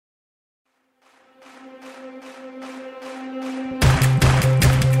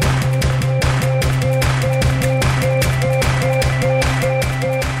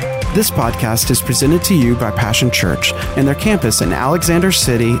This podcast is presented to you by Passion Church and their campus in Alexander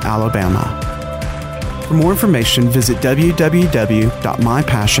City, Alabama. For more information, visit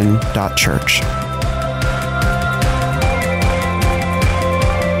www.mypassion.church.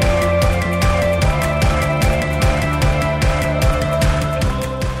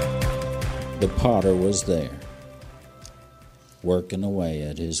 The potter was there, working away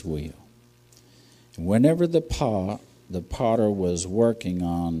at his wheel. Whenever the potter was working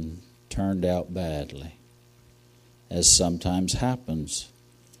on turned out badly, as sometimes happens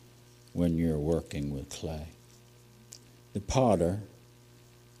when you're working with clay, the potter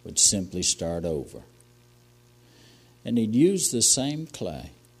would simply start over. And he'd use the same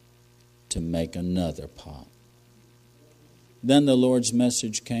clay to make another pot. Then the Lord's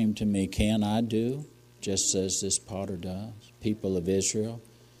message came to me, can I do just as this potter does? People of Israel,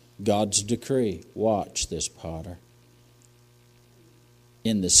 God's decree, watch this potter.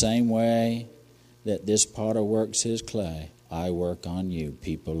 In the same way that this potter works his clay, I work on you,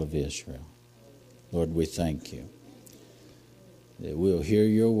 people of Israel. Lord, we thank you that we'll hear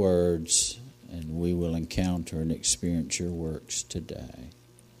your words and we will encounter and experience your works today.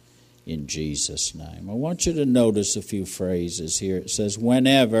 In Jesus' name. I want you to notice a few phrases here. It says,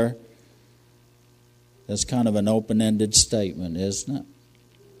 whenever. That's kind of an open-ended statement, isn't it?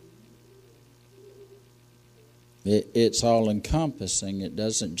 It's all-encompassing. It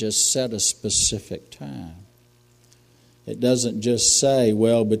doesn't just set a specific time. It doesn't just say,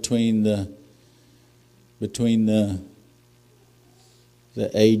 well, between the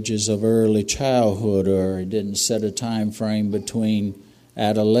ages of early childhood, or it didn't set a time frame between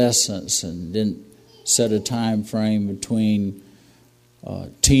adolescence, and didn't set a time frame between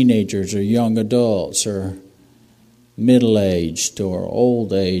teenagers or young adults or middle-aged or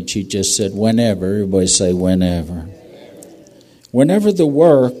old age. He just said whenever. Everybody say whenever. Whenever the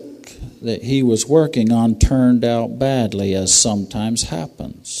work that he was working on turned out badly, as sometimes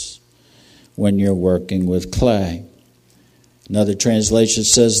happens when you're working with clay. Another translation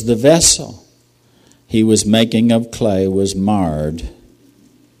says the vessel he was making of clay was marred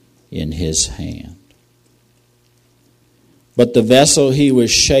in his hand. But the vessel he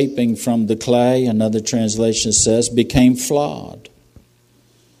was shaping from the clay, another translation says, became flawed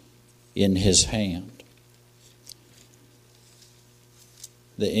in his hand.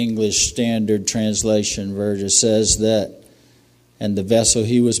 The English Standard Translation version says that, and the vessel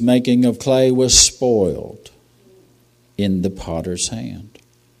he was making of clay was spoiled in the potter's hand.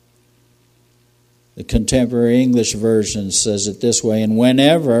 The Contemporary English Version says it this way, and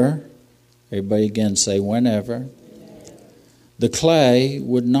whenever, everybody again say whenever, the clay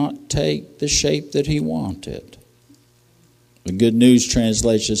would not take the shape that he wanted. The Good News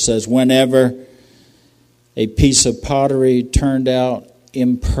Translation says, whenever a piece of pottery turned out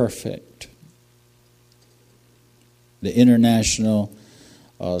imperfect. The International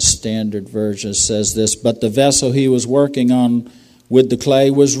Standard Version says this, but the vessel he was working on with the clay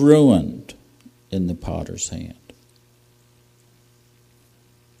was ruined in the potter's hand.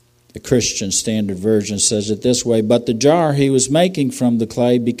 The Christian Standard Version says it this way, but the jar he was making from the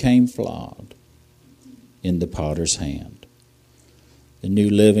clay became flawed in the potter's hand. The New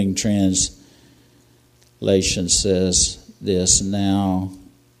Living Translation says this now,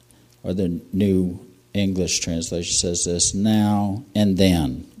 or the New English Translation says this, now and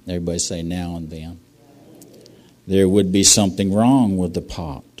then. Everybody say now and then. There would be something wrong with the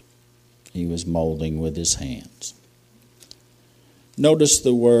pot he was molding with his hands. Notice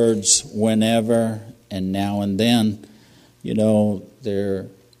the words whenever and now and then. You know, there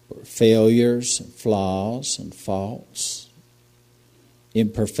were failures, flaws, and faults,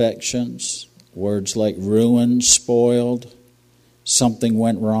 imperfections, words like ruined, spoiled, something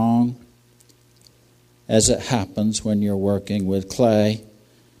went wrong. As it happens when you're working with clay,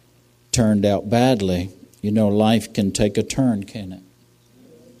 turned out badly. You know, life can take a turn, can it?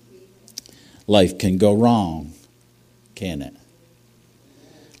 Life can go wrong, can it?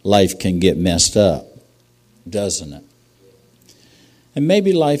 Life can get messed up, doesn't it? And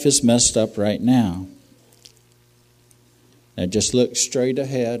maybe life is messed up right now. Now just look straight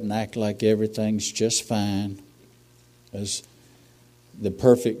ahead and act like everything's just fine. As the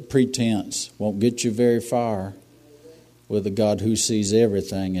perfect pretense won't get you very far with a God who sees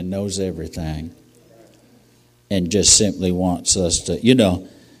everything and knows everything and just simply wants us to,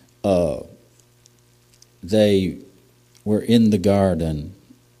 they were in the garden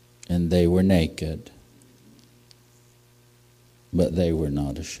and they were naked, but they were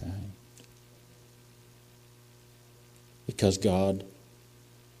not ashamed. Because God,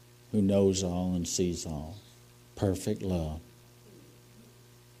 who knows all and sees all, perfect love,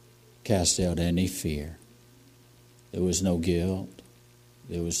 cast out any fear. There was no guilt.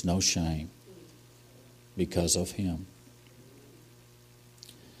 There was no shame because of him.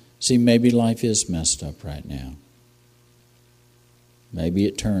 See, maybe life is messed up right now. Maybe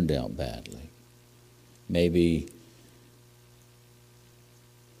it turned out badly. Maybe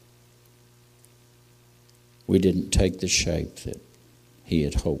we didn't take the shape that he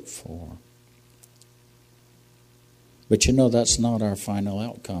had hoped for. But you know, that's not our final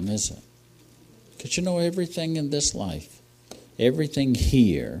outcome, is it? Because you know, everything in this life, everything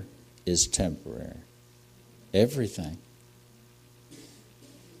here is temporary. Everything.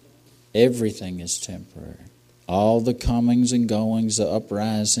 Everything is temporary. All the comings and goings, the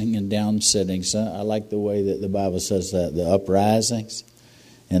uprising and downsittings. I like the way that the Bible says that, the uprisings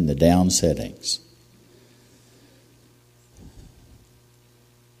and the downsittings.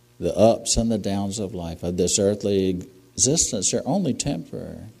 The ups and the downs of life, of this earthly existence, are only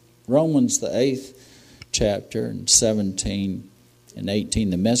temporary. Romans, the 8th chapter, and 17 and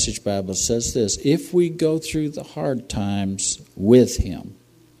 18, the Message Bible says this: if we go through the hard times with him,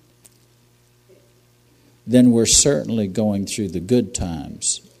 then we're certainly going through the good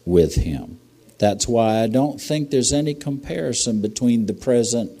times with him. That's why I don't think there's any comparison between the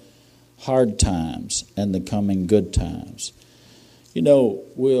present hard times and the coming good times. You know,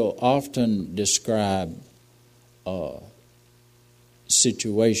 we'll often describe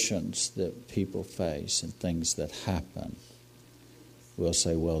situations that people face and things that happen. We'll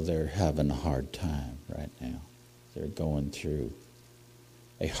say, well, they're having a hard time right now. They're going through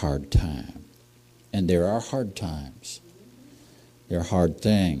a hard time. And there are hard times. There are hard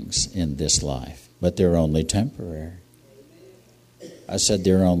things in this life, but they're only temporary. I said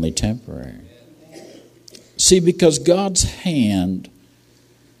they're only temporary. See, because God's hand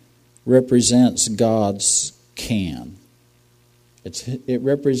represents God's can. It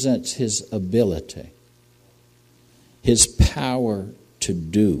represents his ability, his power to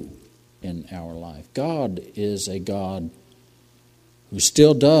do in our life. God is a God who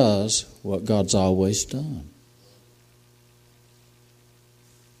still does what God's always done.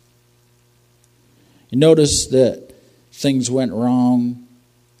 You notice that things went wrong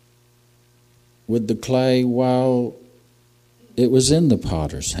with the clay while it was in the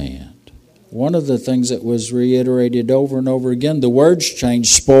potter's hand. One of the things that was reiterated over and over again, the words changed: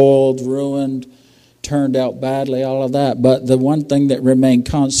 spoiled, ruined, turned out badly, all of that. But the one thing that remained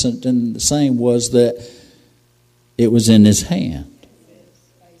constant and the same was that it was in his hand.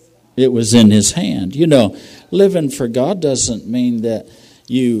 It was in his hand. You know, living for God doesn't mean that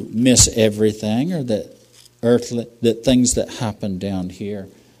you miss everything, or that things that happen down here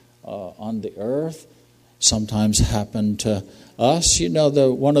on the earth sometimes happen to us. You know,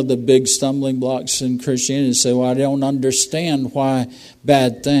 one of the big stumbling blocks in Christianity is say, well, I don't understand why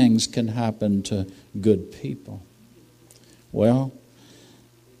bad things can happen to good people. Well,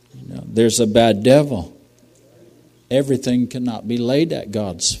 you know, there's a bad devil. Everything cannot be laid at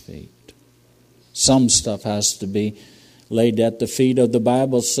God's feet. Some stuff has to be laid at the feet of. The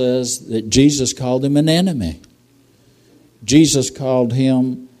Bible says that Jesus called him an enemy. Jesus called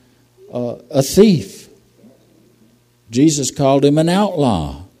him a thief. Jesus called him an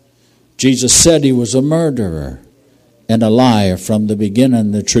outlaw. Jesus said he was a murderer and a liar from the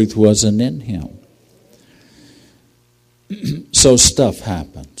beginning. The truth wasn't in him. So stuff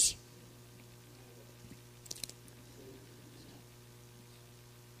happens.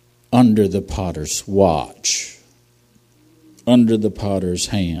 Under the potter's watch, under the potter's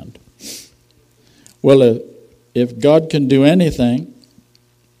hand. Well, if God can do anything,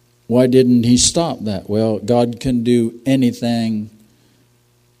 why didn't he stop that? Well, God can do anything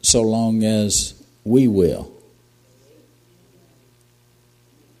so long as we will.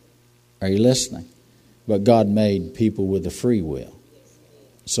 Are you listening? But God made people with a free will.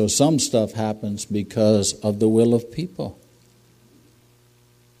 So some stuff happens because of the will of people.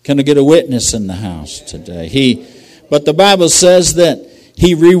 Can I get a witness in the house today? But the Bible says that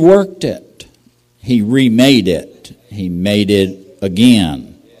he reworked it. He remade it. He made it again.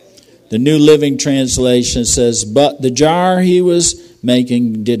 The New Living Translation says, but the jar he was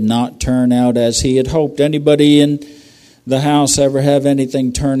making did not turn out as he had hoped. Anybody in the house ever have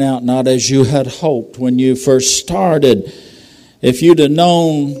anything turn out not as you had hoped when you first started? If you'd have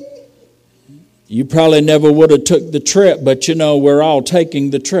known, you probably never would have took the trip, but you know, we're all taking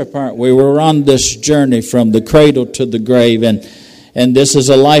the trip, aren't we? We're on this journey from the cradle to the grave, and this is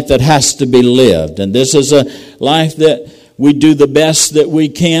a life that has to be lived. And this is a life that we do the best that we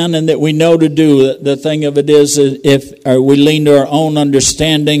can and that we know to do. The thing of it is, if we lean to our own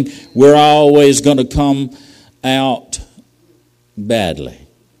understanding, we're always going to come out badly.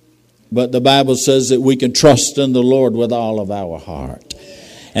 But the Bible says that we can trust in the Lord with all of our heart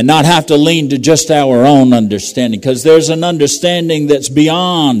and not have to lean to just our own understanding, because there's an understanding that's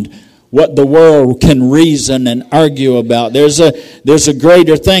beyond what the world can reason and argue about. There's a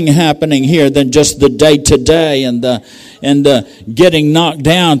greater thing happening here than just the day-to-day and the getting knocked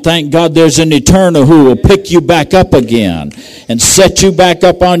down. Thank God there's an eternal who will pick you back up again and set you back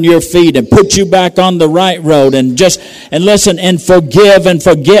up on your feet and put you back on the right road and listen and forgive and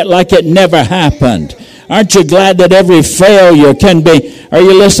forget like it never happened. Aren't you glad that every failure can be, are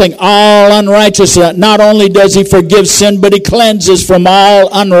you listening, all unrighteousness? Not only does he forgive sin, but he cleanses from all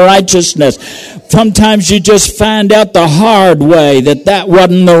unrighteousness. Sometimes you just find out the hard way that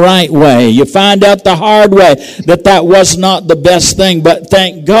wasn't the right way. You find out the hard way that was not the best thing. But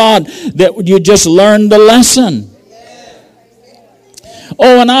thank God that you just learned the lesson.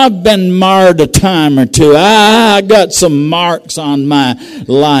 Oh, and I've been marred a time or two. I got some marks on my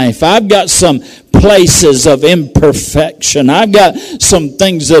life. I've got some places of imperfection. I've got some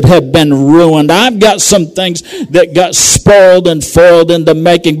things that have been ruined. I've got some things that got spoiled and foiled in the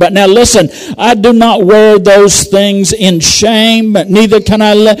making. But now listen, I do not wear those things in shame, but neither can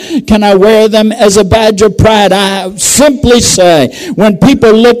I wear them as a badge of pride. I simply say, when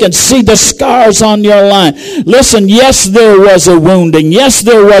people look and see the scars on your life, listen, yes, there was a wounding. Yes,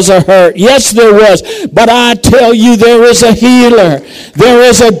 there was a hurt. Yes, there was. But I tell you, there is a healer. There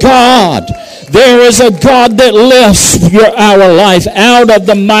is a God. There is a God that lifts our life out of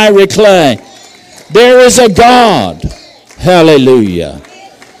the miry clay. There is a God. Hallelujah.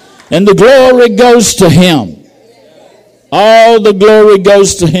 And the glory goes to him. All the glory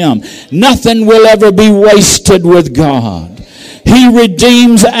goes to him. Nothing will ever be wasted with God. He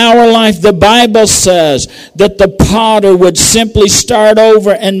redeems our life. The Bible says that the potter would simply start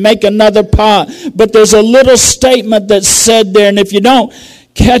over and make another pot. But there's a little statement that's said there, and if you don't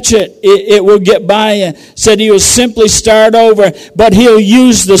catch it, it will get by you. Said he will simply start over, but he'll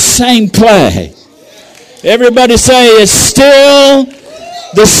use the same clay. Everybody say, it's still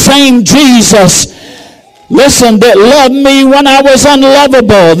the same Jesus. Listen, that loved me when I was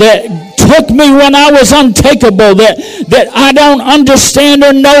unlovable, that took me when I was untakeable, that I don't understand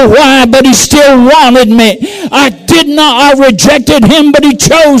or know why, but he still wanted me. I rejected him, but he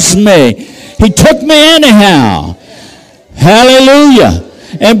chose me. He took me anyhow. Hallelujah.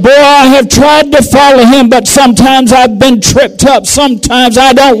 And boy, I have tried to follow him, but sometimes I've been tripped up. Sometimes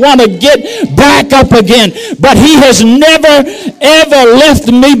I don't want to get back up again. But he has never, ever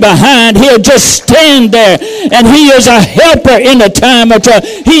left me behind. He'll just stand there. And he is a helper in a time of trouble.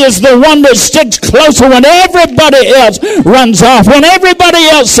 He is the one that sticks closer when everybody else runs off. When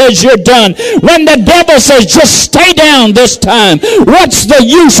everybody else says you're done. When the devil says just stay down this time. What's the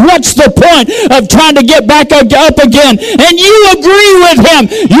use? What's the point of trying to get back up again? And you agree with him.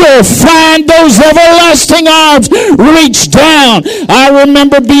 You'll find those everlasting arms reach down. I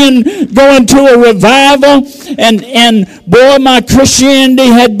remember going to a revival, and boy, my Christianity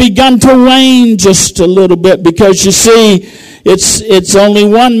had begun to wane just a little bit, because you see, it's only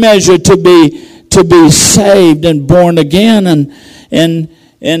one measure to be saved and born again, and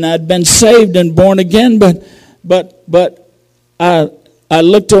I'd been saved and born again, but I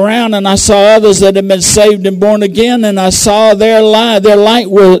looked around and I saw others that had been saved and born again, and I saw their light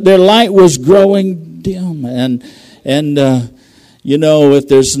was growing dim. And you know, if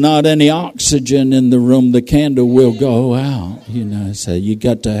there's not any oxygen in the room, the candle will go out. You know, so you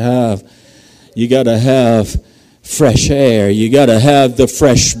got to have fresh air. You got to have the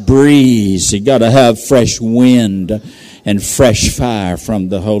fresh breeze. You got to have fresh wind and fresh fire from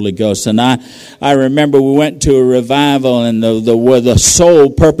the Holy Ghost. And I remember we went to a revival, and the sole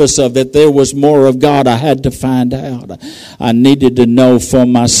purpose of it, there was more of God I had to find out. I needed to know for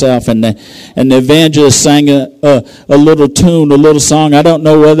myself. And the evangelist sang a little tune, a little song. I don't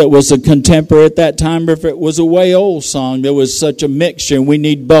know whether it was a contemporary at that time or if it was a way old song. There was such a mixture, and we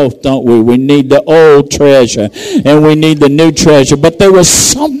need both, don't we? We need the old treasure and we need the new treasure. But there was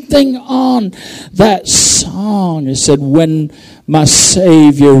something on that song. It said, when my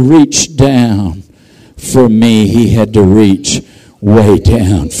Savior reached down for me, he had to reach way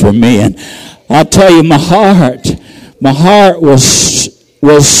down for me. And I'll tell you, my heart was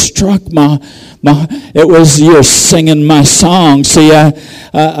struck. It was you're singing my song. See,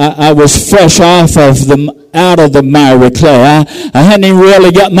 I was fresh out of the miry clay. I hadn't even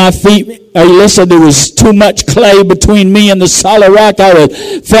really got my feet. Listen, there was too much clay between me and the solid rock. I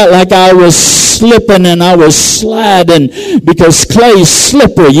felt like I was slipping and I was sliding, because clay is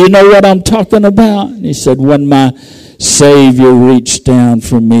slippery. You know what I'm talking about? And he said, when my Savior reached down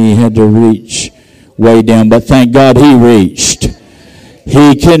for me, he had to reach way down. But thank God he reached.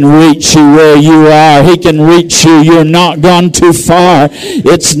 He can reach you where you are. He can reach you. You're not gone too far.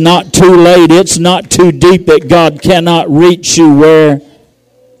 It's not too late. It's not too deep that God cannot reach you where.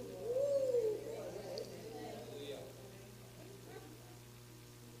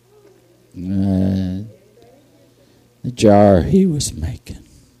 The jar he was making,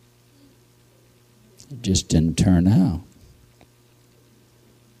 it just didn't turn out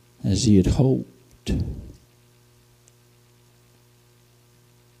as he had hoped.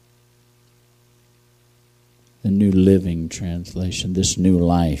 The New Living Translation, this new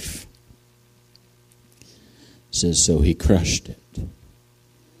life, says, so he crushed it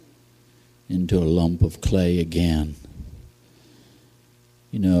into a lump of clay again.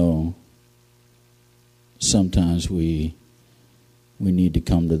 You know, sometimes we need to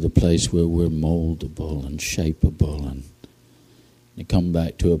come to the place where we're moldable and shapeable, and you come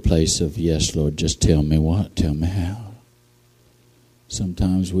back to a place of, yes, Lord, just tell me what, tell me how.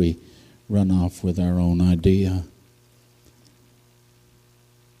 Sometimes we run off with our own idea.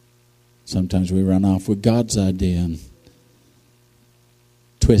 Sometimes we run off with God's idea and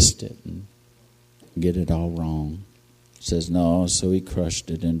twist it and get it all wrong. It says, no, so he crushed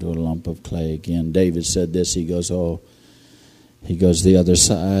it into a lump of clay again. David said this, he goes, the other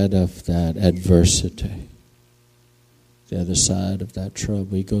side of that adversity, the other side of that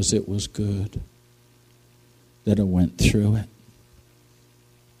trouble, he goes, it was good that I went through it,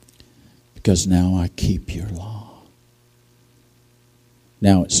 because now I keep your law.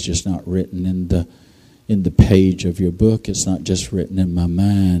 Now it's just not written in the page of your book. It's not just written in my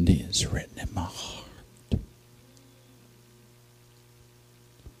mind. It's written in my heart.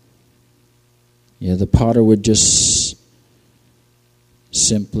 Yeah, the potter would just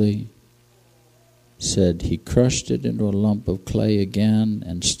simply said he crushed it into a lump of clay again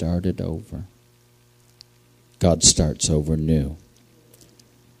and started over. God starts over new.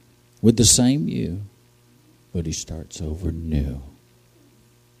 With the same you, but he starts over new.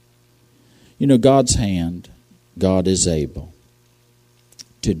 You know, God's hand, God is able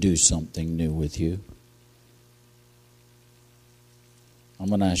to do something new with you. I'm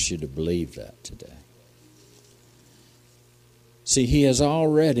going to ask you to believe that today. See, he has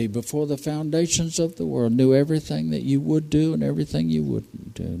already, before the foundations of the world, knew everything that you would do and everything you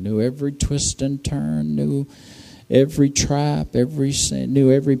wouldn't do. Knew every twist and turn, knew every trap, every sin,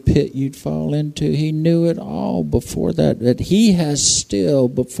 knew every pit you'd fall into. He knew it all before that he has still,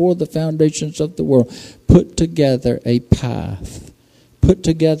 before the foundations of the world, put together a path, put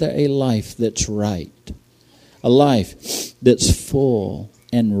together a life that's right, a life that's full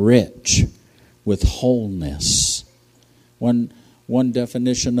and rich with wholeness. One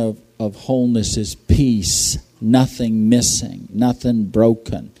definition of wholeness is peace, nothing missing, nothing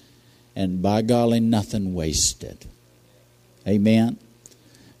broken, and by golly, nothing wasted. Amen?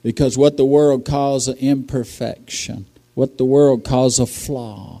 Because what the world calls an imperfection, what the world calls a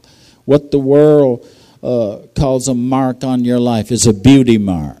flaw, what the world calls a mark on your life is a beauty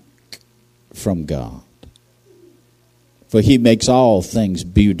mark from God. For he makes all things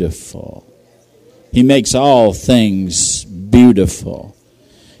beautiful. He makes all things beautiful.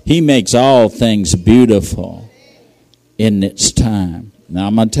 He makes all things beautiful in its time. Now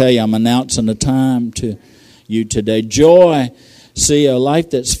I'm going to tell you, I'm announcing a time to you today. Joy, see, a life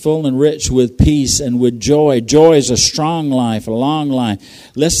that's full and rich with peace and with joy. Joy is a strong life, a long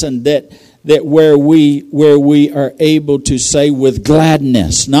life. Listen, that where we are able to say with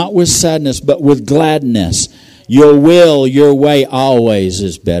gladness, not with sadness, but with gladness, your will, your way always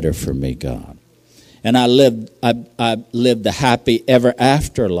is better for me, God. And I lived the happy ever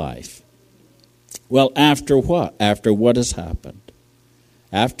after life. Well, after what? After what has happened.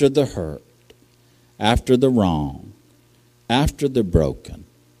 After the hurt, after the wrong, after the broken,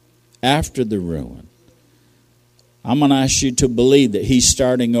 after the ruin. I'm going to ask you to believe that he's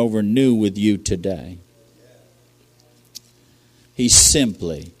starting over new with you today. He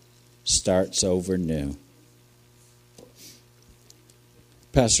simply starts over new.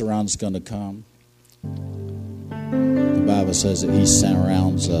 Pastor Ron's going to come. The Bible says that he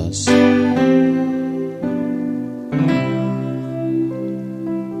surrounds us.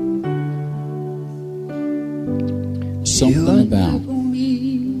 Something about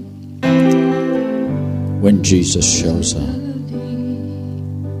when Jesus shows up.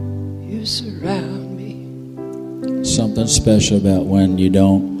 You surround me. Something special about when you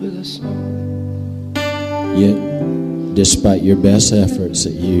don't, despite your best efforts,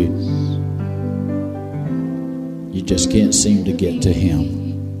 that you just can't seem to get to him.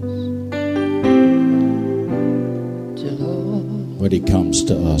 But he comes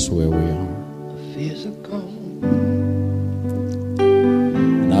to us where we are.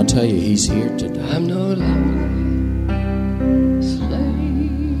 tell you, He's here today. I'm no longer slave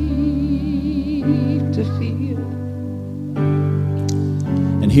to fear.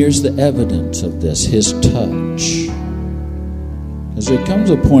 And here's the evidence of this, His touch. Because there comes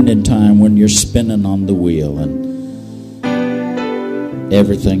a point in time when you're spinning on the wheel and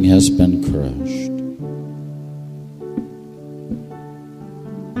everything has been crushed.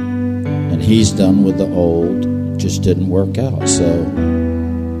 And He's done with the old. It just didn't work out. So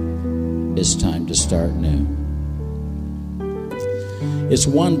it's time to start new. It's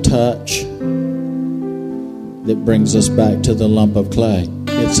one touch that brings us back to the lump of clay.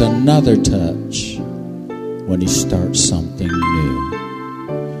 It's another touch when He starts something new.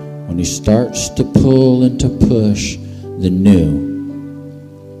 When He starts to pull and to push the new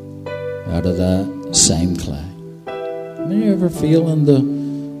out of that same clay. Have you ever feeling the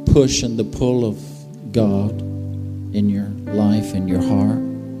push and the pull of God in your life, in your heart?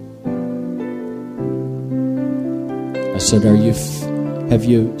 I said, have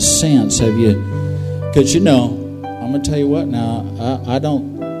you sensed, because I'm going to tell you what now,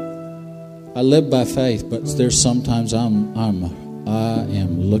 I live by faith, but there's sometimes I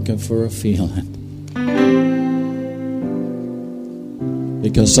am looking for a feeling.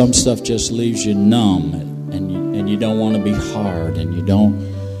 Because some stuff just leaves you numb and you don't want to be hard and you don't.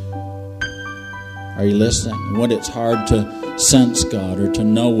 Are you listening? When it's hard to sense God or to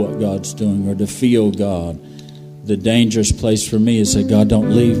know what God's doing or to feel God, the dangerous place for me is that God, don't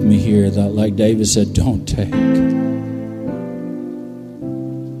leave me here. That, like David said, don't take.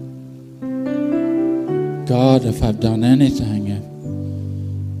 God, if I've done anything,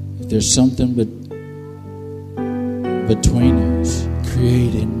 if there's something between us,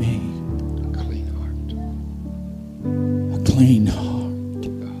 create in me A clean heart. a clean heart.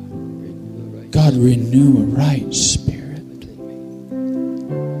 God, renew a right spirit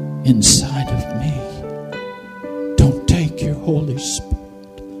inside of me. Don't take your Holy Spirit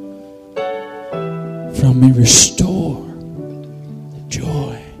from me. Restore the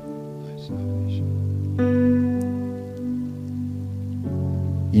joy.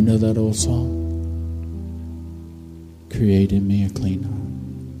 You know that old song? Create in me a clean heart.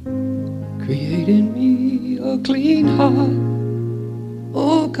 Create in me a clean heart,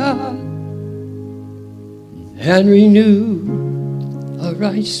 oh God, and renew a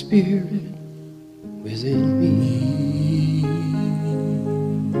right spirit within me.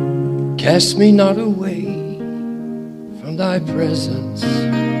 Cast me not away from thy presence.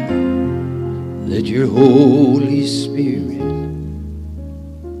 Let your Holy Spirit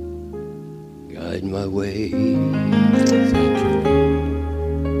guide my way. Thank you.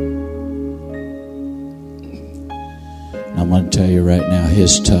 I'm going to tell you right now,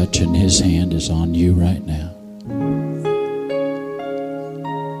 His touch and His hand is on you right now.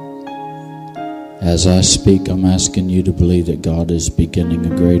 As I speak, I'm asking you to believe that God is beginning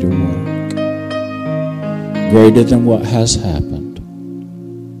a greater work. Greater than what has happened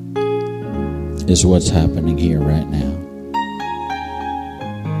is what's happening here right now.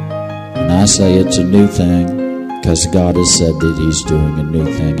 And I say it's a new thing because God has said that He's doing a new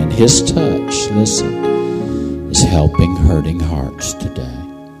thing. And His touch, listen, is helping hurting hearts today.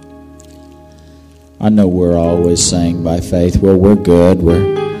 I know we're always saying by faith, well, we're good,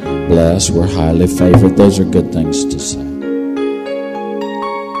 we're blessed, we're highly favored. Those are good things to say.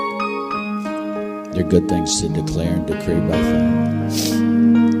 They're good things to declare and decree by faith.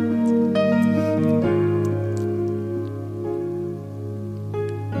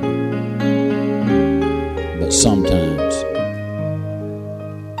 But sometimes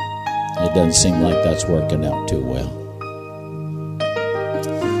it doesn't seem like that's working out too well.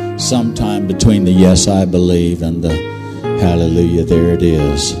 Sometime between the yes, I believe, and the hallelujah, there it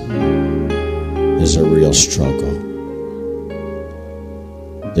is a real struggle.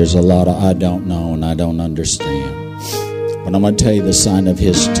 There's a lot of I don't know and I don't understand. But I'm going to tell you the sign of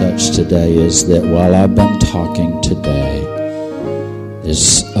His touch today is that while I've been talking today,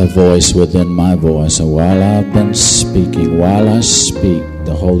 there's a voice within my voice. And while I've been speaking, while I speak,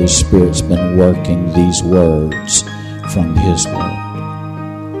 the Holy Spirit's been working these words from His Word.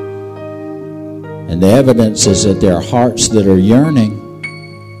 And the evidence is that there are hearts that are yearning.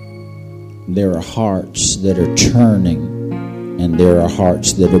 There are hearts that are churning. And there are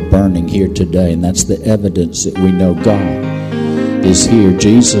hearts that are burning here today. And that's the evidence that we know God is here.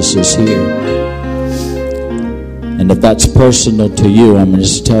 Jesus is here. And if that's personal to you, I'm going to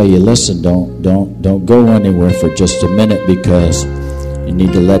just tell you, listen, don't go anywhere for just a minute, because you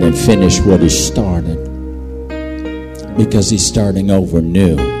need to let Him finish what He started. Because He's starting over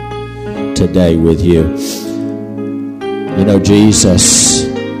new today with you. You know, Jesus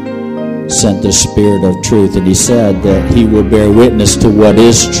sent the Spirit of truth, and he said that he will bear witness to what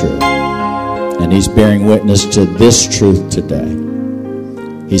is true. And he's bearing witness to this truth today.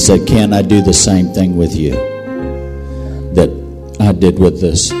 He said, can I do the same thing with you that I did with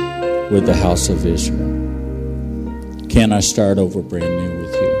the house of Israel? Can I start over brand new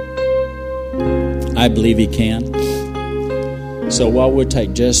with you? I believe he can. So while we'll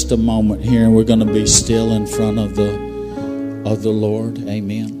take just a moment here, and we're going to be still in front of the Lord.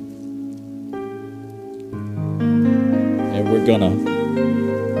 Amen. And we're going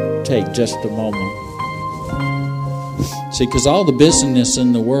to take just a moment. See, because all the busyness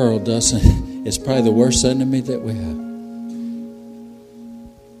in the world is probably the worst enemy that we have.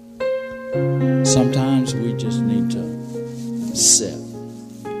 Sometimes we just need to sit.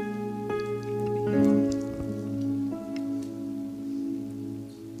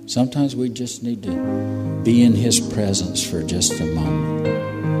 Sometimes we just need to be in His presence for just a moment.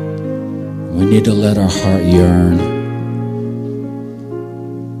 We need to let our heart yearn.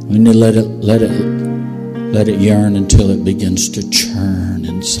 We need to let it yearn until it begins to churn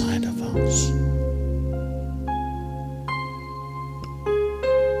inside of us.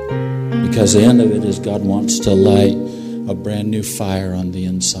 Because the end of it is God wants to light a brand new fire on the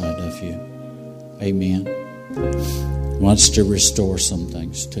inside of you. Amen. Wants to restore some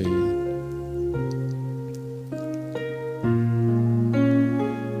things to you.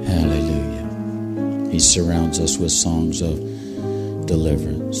 Hallelujah. He surrounds us with songs of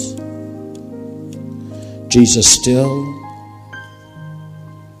deliverance. Jesus still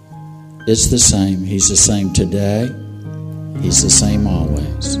is the same. He's the same today. He's the same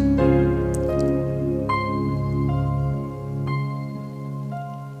always.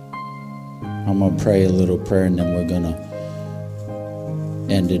 I'm going to pray a little prayer, and then we're going to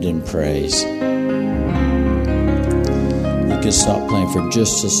end it in praise. You can stop playing for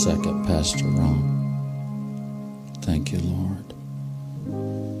just a second, Pastor Ron. Thank you, Lord.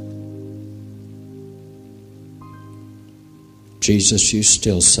 Jesus, you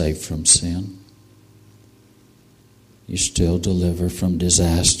still save from sin. You still deliver from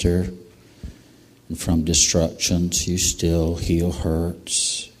disaster and from destructions. You still heal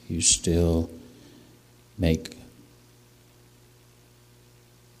hurts. You still make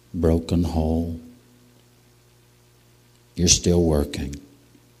broken whole. You're still working.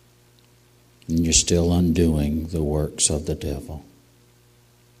 And you're still undoing the works of the devil.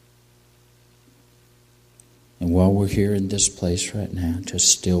 And while we're here in this place right now, just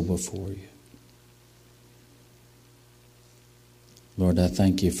still before you, Lord, I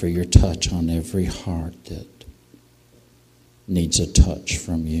thank you for your touch on every heart that needs a touch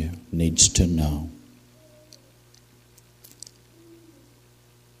from you, needs to know.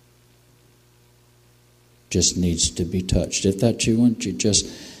 Just needs to be touched. If that's you, won't you just,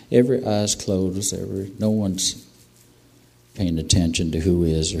 every eye's closed, no one's paying attention to who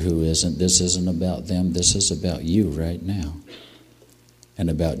is or who isn't. This isn't about them. This is about you right now. And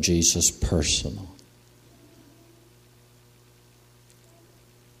about Jesus personal.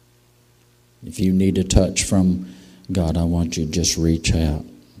 If you need a touch from God, I want you to just reach out.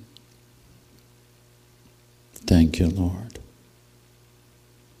 Thank you, Lord.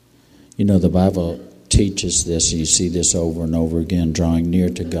 You know, the Bible teaches this. You see this over and over again, drawing near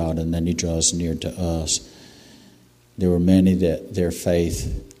to God, and then He draws near to us. There were many that their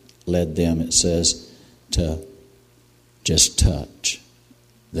faith led them, it says, to just touch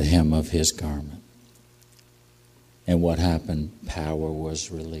the hem of His garment. And what happened? Power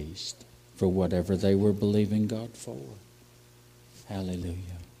was released for whatever they were believing God for.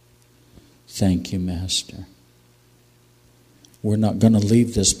 Hallelujah. Thank you, Master. We're not going to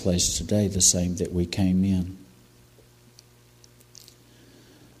leave this place today the same that we came in.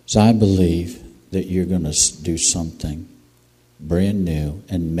 So I believe that you're going to do something brand new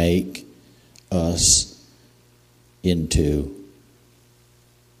and make us into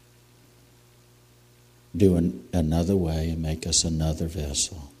doing another way and make us another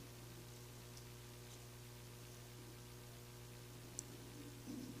vessel.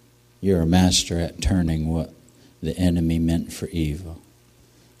 You're a master at turning what the enemy meant for evil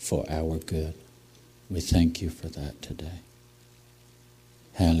for our good. We thank you for that today.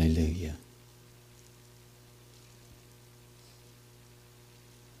 Hallelujah.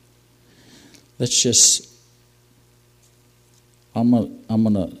 Let's just, I'm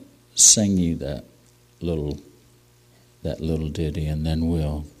gonna sing you that little ditty, and then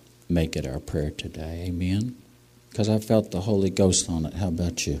we'll make it our prayer today. Amen. Because I felt the Holy Ghost on it. How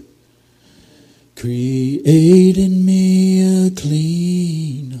about you? Create in me a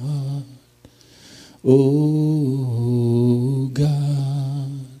clean heart, O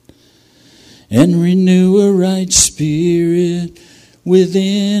God, and renew a right spirit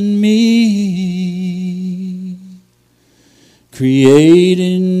within me. Create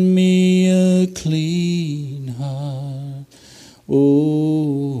in me a clean heart,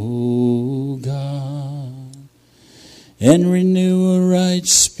 O God, and renew a right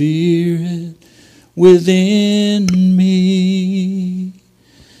spirit within me.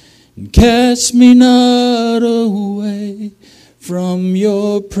 And cast me not away from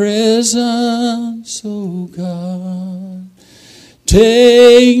your presence, O God.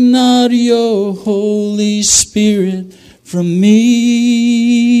 Take not your Holy Spirit from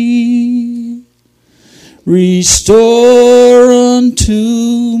me. Restore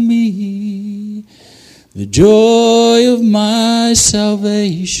unto me the joy of my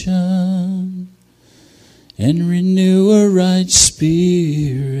salvation, and renew a right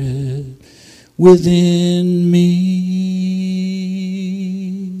spirit within me.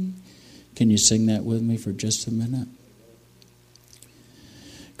 Can you sing that with me for just a minute?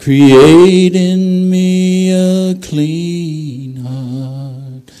 Create in me a clean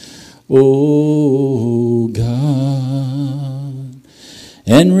heart, O God,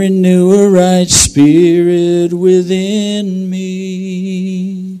 and renew a right spirit within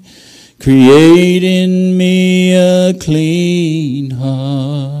me. Create in me a clean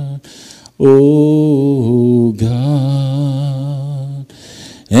heart, O God,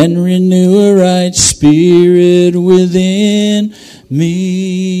 and renew a right spirit within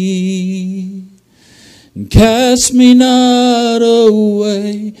me. And cast me not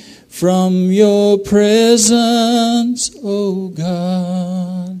away from your presence, O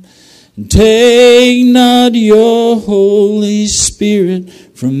God. And take not your Holy Spirit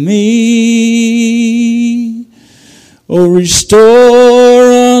from me. O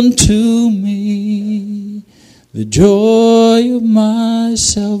restore unto me the joy of my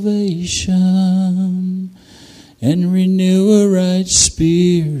salvation, and renew a right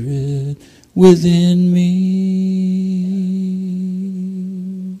spirit within me.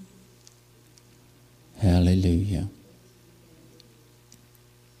 Hallelujah.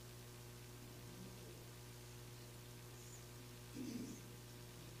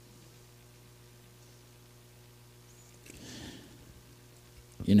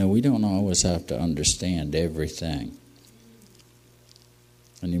 You know, we don't always have to understand everything.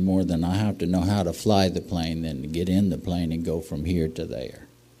 Any more than I have to know how to fly the plane than to get in the plane and go from here to there.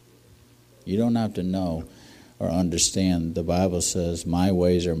 You don't have to know or understand. The Bible says, my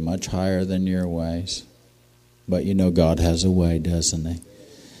ways are much higher than your ways. But you know God has a way, doesn't He?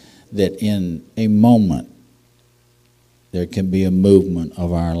 That in a moment, there can be a movement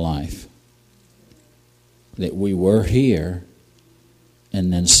of our life. That we were here,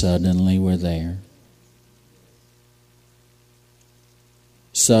 and then suddenly we're there.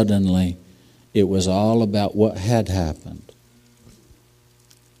 Suddenly, it was all about what had happened.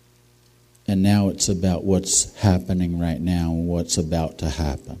 And now it's about what's happening right now and what's about to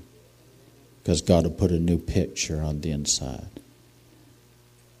happen. Because God will put a new picture on the inside.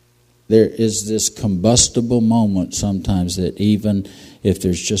 There is this combustible moment sometimes that even if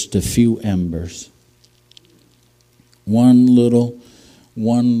there's just a few embers, one little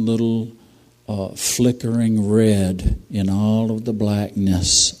flickering red in all of the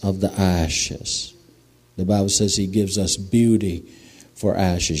blackness of the ashes. The Bible says He gives us beauty for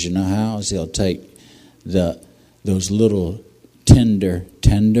ashes. You know how? He'll take those little tender,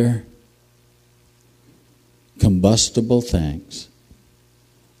 combustible things.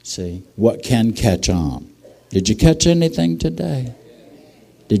 See, what can catch on? Did you catch anything today?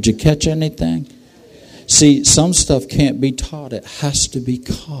 Did you catch anything? See, some stuff can't be taught. It has to be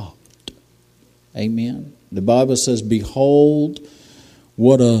caught. Amen. The Bible says, behold,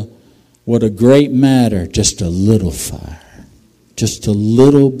 what a great matter, just a little fire. Just a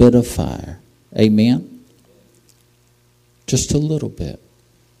little bit of fire. Amen. Just a little bit.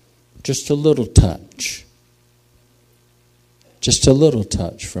 Just a little touch. Just a little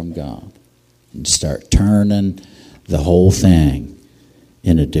touch from God. And start turning the whole thing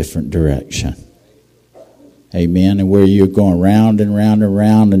in a different direction. Amen. And where you're going round and round and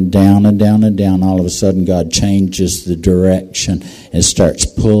round and down and down and down, all of a sudden God changes the direction and starts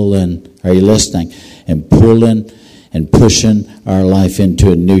pulling. Are you listening? And pulling and pushing our life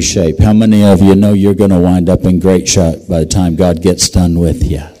into a new shape. How many of you know you're going to wind up in great shape by the time God gets done with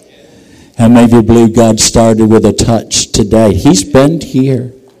you? How many of you believe God started with a touch today? He's been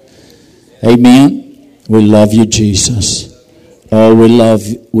here. Amen. We love you, Jesus. Oh, we love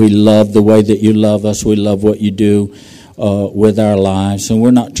the way that you love us. We love what you do with our lives. And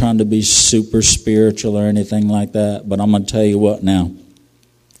we're not trying to be super spiritual or anything like that. But I'm going to tell you what now.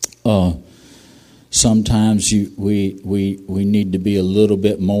 sometimes we need to be a little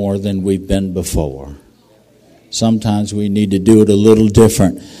bit more than we've been before. Sometimes we need to do it a little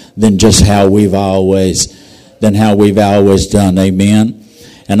different than just how we've always done. Amen.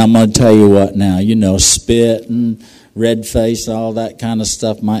 And I'm going to tell you what now, spitting, red face, all that kind of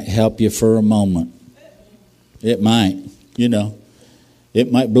stuff might help you for a moment. It might,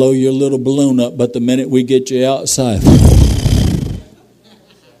 It might blow your little balloon up, but the minute we get you outside,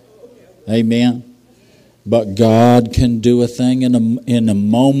 amen. But God can do a thing in a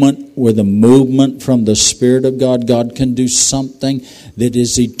moment with a movement from the Spirit of God. God can do something that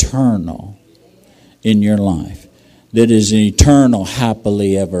is eternal in your life, that is an eternal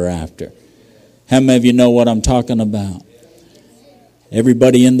happily ever after. How many of you know what I'm talking about?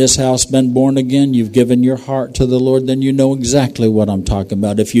 Everybody in this house been born again? You've given your heart to the Lord, then you know exactly what I'm talking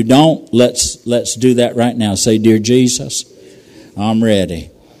about. If you don't, let's do that right now. Say, "Dear Jesus, I'm ready.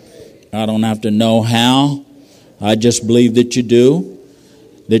 I don't have to know how. I just believe that you do,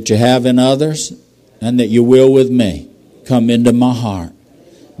 that you have in others, and that you will with me. Come into my heart.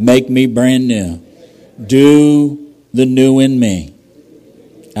 Make me brand new. Do the new in me.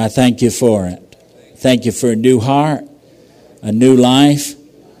 I thank you for it. Thank you for a new heart, a new life,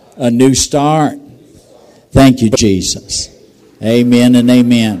 a new start. Thank you, Jesus." Amen and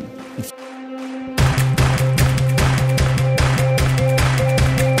amen.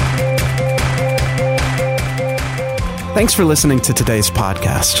 Thanks for listening to today's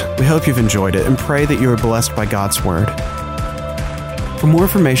podcast. We hope you've enjoyed it and pray that you are blessed by God's Word. For more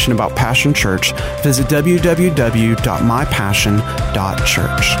information about Passion Church, visit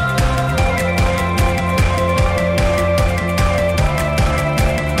www.mypassion.church.